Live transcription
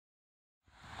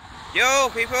Yo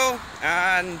people,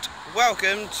 and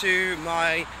welcome to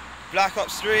my Black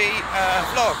Ops 3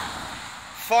 vlog.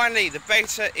 Finally, the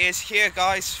beta is here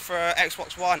guys for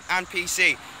Xbox One and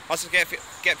PC. I also get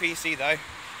PC though.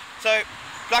 So,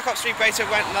 Black Ops 3 beta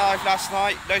went live last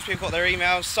night. Those people got their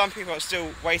emails. Some people are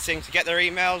still waiting to get their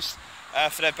emails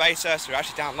for their beta, so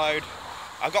actually download.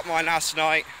 I got mine last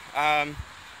night. I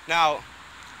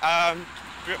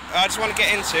just want to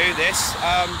get into this.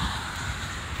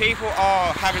 People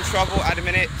are having trouble at the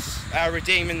minute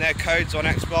redeeming their codes on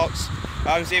Xbox.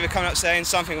 It's either coming up saying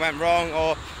something went wrong,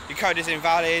 or your code is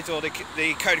invalid, or the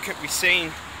code couldn't be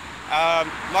seen.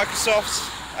 Microsoft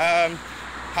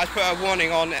has put a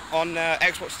warning on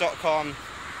Xbox.com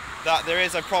that there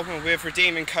is a problem with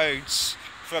redeeming codes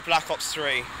for Black Ops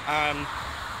 3.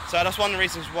 So that's one of the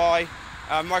reasons why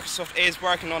Microsoft is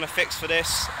working on a fix for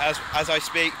this as I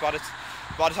speak. By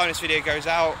the time this video goes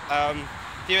out,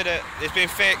 either it's been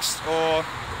fixed or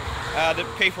the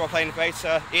people are playing the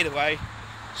beta, either way.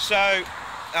 So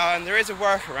there is a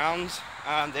workaround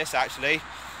this actually.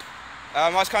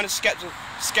 I was kind of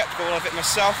skeptical of it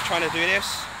myself trying to do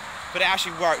this, but it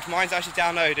actually worked. Mine's actually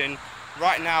downloading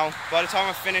right now. By the time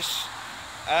I finish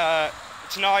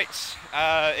tonight,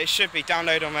 it should be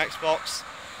downloaded on my Xbox.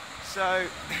 So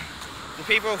the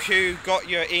people who got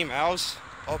your emails,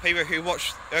 or people who are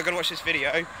going to watch this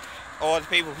video, or the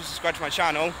people who subscribe to my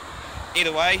channel,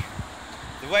 either way,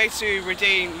 the way to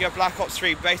redeem your Black Ops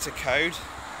 3 beta code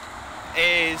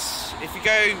is if you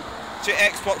go to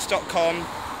xbox.com.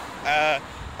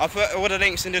 I'll put all the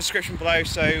links in the description below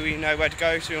so you know where to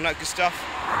go, so all that good stuff.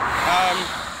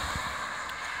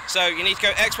 So you need to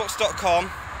go to xbox.com,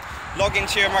 log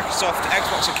into your Microsoft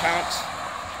Xbox account,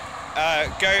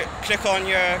 click on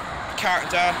your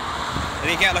character,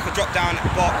 and you get like a drop down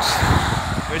box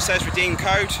where it says redeem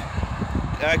code.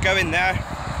 Go in there,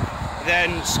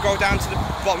 then scroll down to the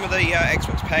bottom of the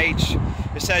Xbox page.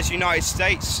 It says United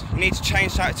States. You need to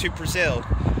change that to Brazil,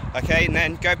 okay? And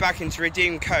then go back into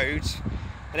redeem codes,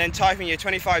 and then type in your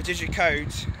 25-digit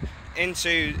code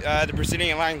into the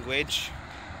Brazilian language,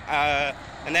 and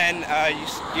then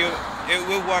it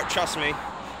will work. Trust me.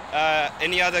 In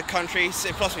the other countries,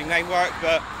 it possibly may work,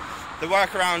 but the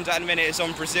workaround at the minute is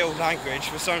on Brazil language.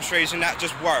 For some reason, that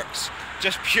just works.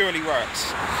 Just purely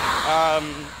works.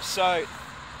 So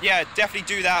yeah, definitely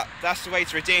do that. That's the way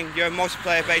to redeem your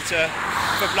multiplayer beta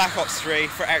for Black Ops 3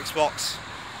 for Xbox.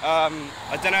 I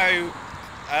don't know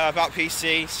about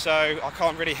PC, so I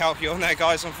can't really help you on there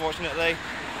guys, unfortunately.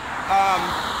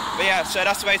 But yeah, so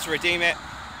that's the way to redeem it.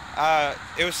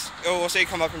 It will also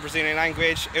come up in Brazilian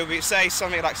language. It will say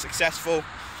something like successful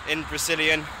in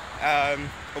Brazilian,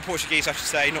 or Portuguese I should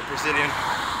say, not Brazilian.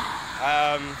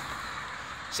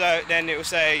 So then it will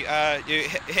say you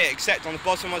hit accept on the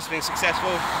bottom once it's been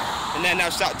successful, and then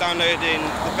they'll start downloading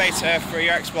the beta for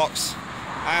your Xbox,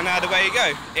 and away you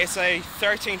go. It's a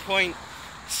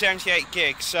 13.78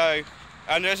 gig, so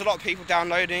there's a lot of people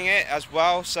downloading it as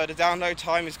well, so the download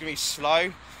time is going to be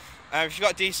slow. If you've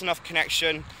got a decent enough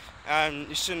connection,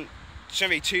 it shouldn't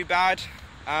be too bad,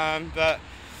 but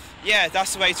yeah,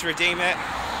 that's the way to redeem it.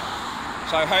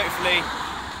 So hopefully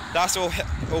that's all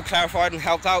clarified and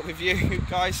helped out with you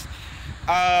guys.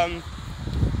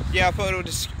 Yeah, I put all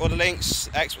the links,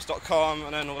 xbox.com,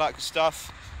 and then all that good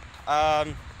stuff.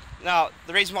 Now,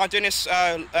 the reason why I'm doing this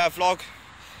vlog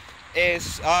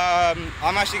is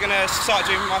I'm actually going to start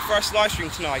doing my first live stream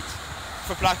tonight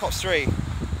for Black Ops 3,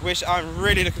 which I'm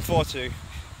really looking forward to.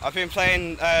 I've been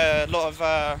playing a lot of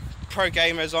pro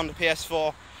gamers on the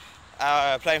PS4,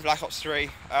 playing Black Ops 3,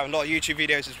 a lot of YouTube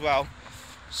videos as well.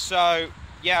 So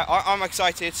yeah, I'm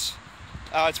excited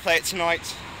to play it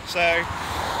tonight. So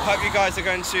hope you guys are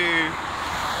going to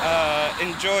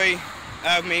enjoy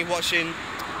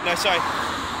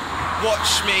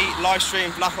watch me live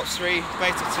stream Black Ops 3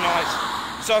 beta tonight.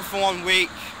 It's over for 1 week,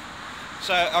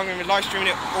 so I'm going to be live streaming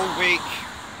it all week.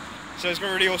 So it's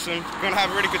going to be really awesome. We're going to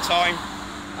have a really good time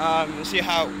and see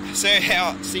how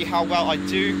well I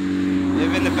do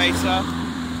within the beta.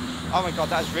 Oh my god,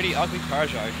 that is really ugly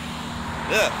Peugeot.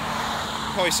 Ugh.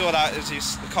 Probably saw that as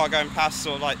the car going past,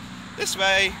 sort of like this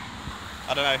way,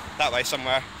 I don't know, that way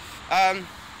somewhere.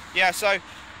 Yeah, so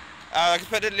I can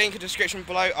put the link in the description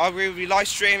below. I will be live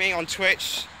streaming on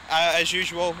Twitch as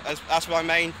usual, that's my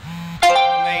main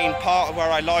part of where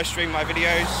I live stream my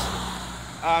videos,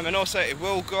 and also it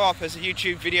will go up as a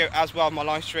YouTube video as well, my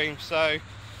live stream. So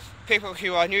people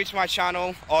who are new to my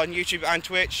channel on YouTube and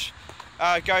Twitch,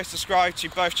 go subscribe to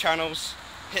both channels,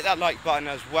 hit that like button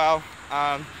as well.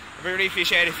 I'd really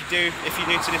appreciate it if you're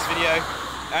new to this video.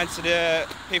 And to the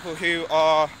people who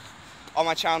are on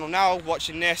my channel now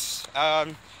watching this,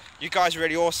 you guys are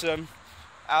really awesome.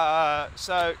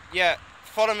 So yeah,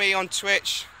 follow me on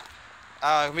Twitch.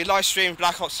 We live stream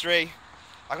Black Ops 3.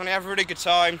 I'm going to have a really good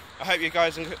time. I hope you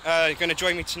guys are going to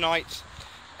join me tonight.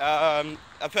 I'll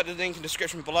put the link in the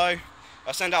description below.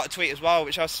 I'll send out a tweet as well,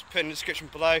 which I'll put in the description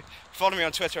below. Follow me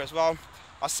on Twitter as well.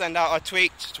 I'll send out a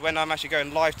tweet to when I'm actually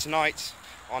going live tonight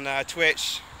on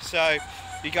Twitch. So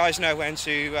you guys know when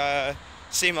to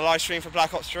see my live stream for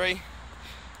Black Ops 3.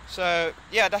 So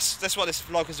yeah, that's what this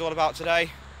vlog is all about today.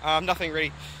 Nothing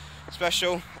really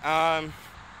special.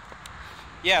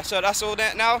 Yeah, so that's all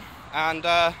it now. And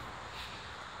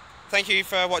thank you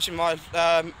for watching my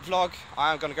vlog.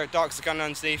 I'm going to go dark as the gun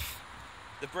underneath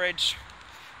the bridge.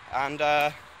 And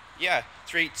yeah,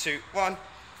 3, 2, 1.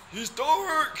 He's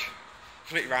dark!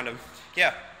 Completely random.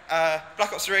 Yeah,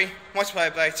 Black Ops 3,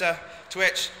 multiplayer beta,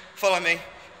 Twitch, follow me,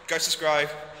 go subscribe,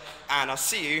 and I'll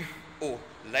see you all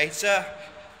later.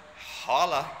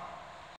 Holla.